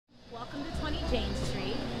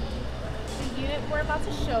we're about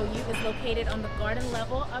to show you is located on the garden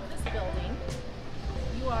level of this building.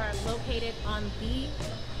 You are located on the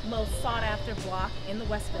most sought after block in the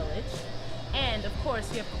West Village. And of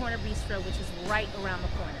course, you have Corner Bistro, which is right around the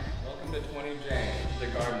corner. Welcome to 20 Jane, the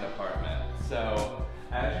garden apartment. So,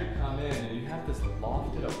 as you come in, you have this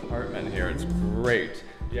lofted apartment here. It's great.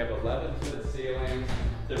 You have 11 to the ceilings.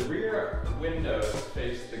 The rear windows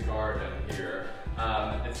face the garden here.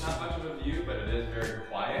 It's not much of a view, but it is very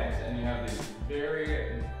quiet, and you have these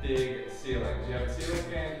very big ceilings. You have a ceiling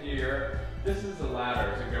fan here. This is a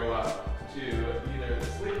ladder to go up to either the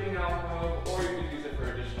sleeping alcove, or you could use it for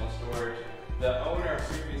additional storage. The owner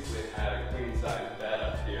previously had a queen-size bed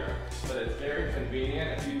up here, but it's very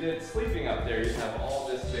convenient. If you did sleeping up there, you'd have all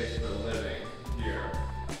this space for living here.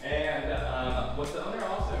 And what the owner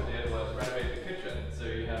also did was renovate the kitchen. So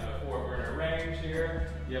you have a 4-burner range here,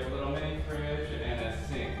 you have a little mini fridge and a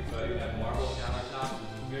sink. So you have marble countertops.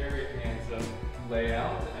 It's a very handsome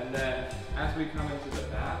layout. And then as we come into the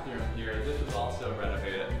bathroom here, this is also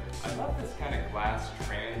renovated. I love this kind of glass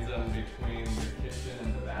transom between your kitchen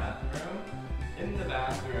and the bathroom. In the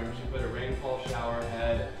bathroom, you put a rainfall shower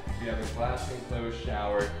head. You have a glass enclosed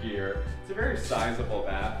shower here. It's a very sizable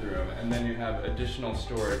bathroom, and then you have additional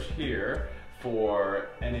storage here for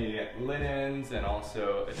any linens and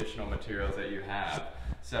also additional materials that you have.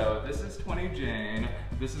 So this is 20 Jane.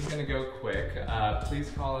 This is gonna go quick.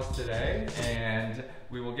 Please call us today and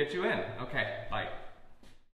we will get you in. Okay, bye.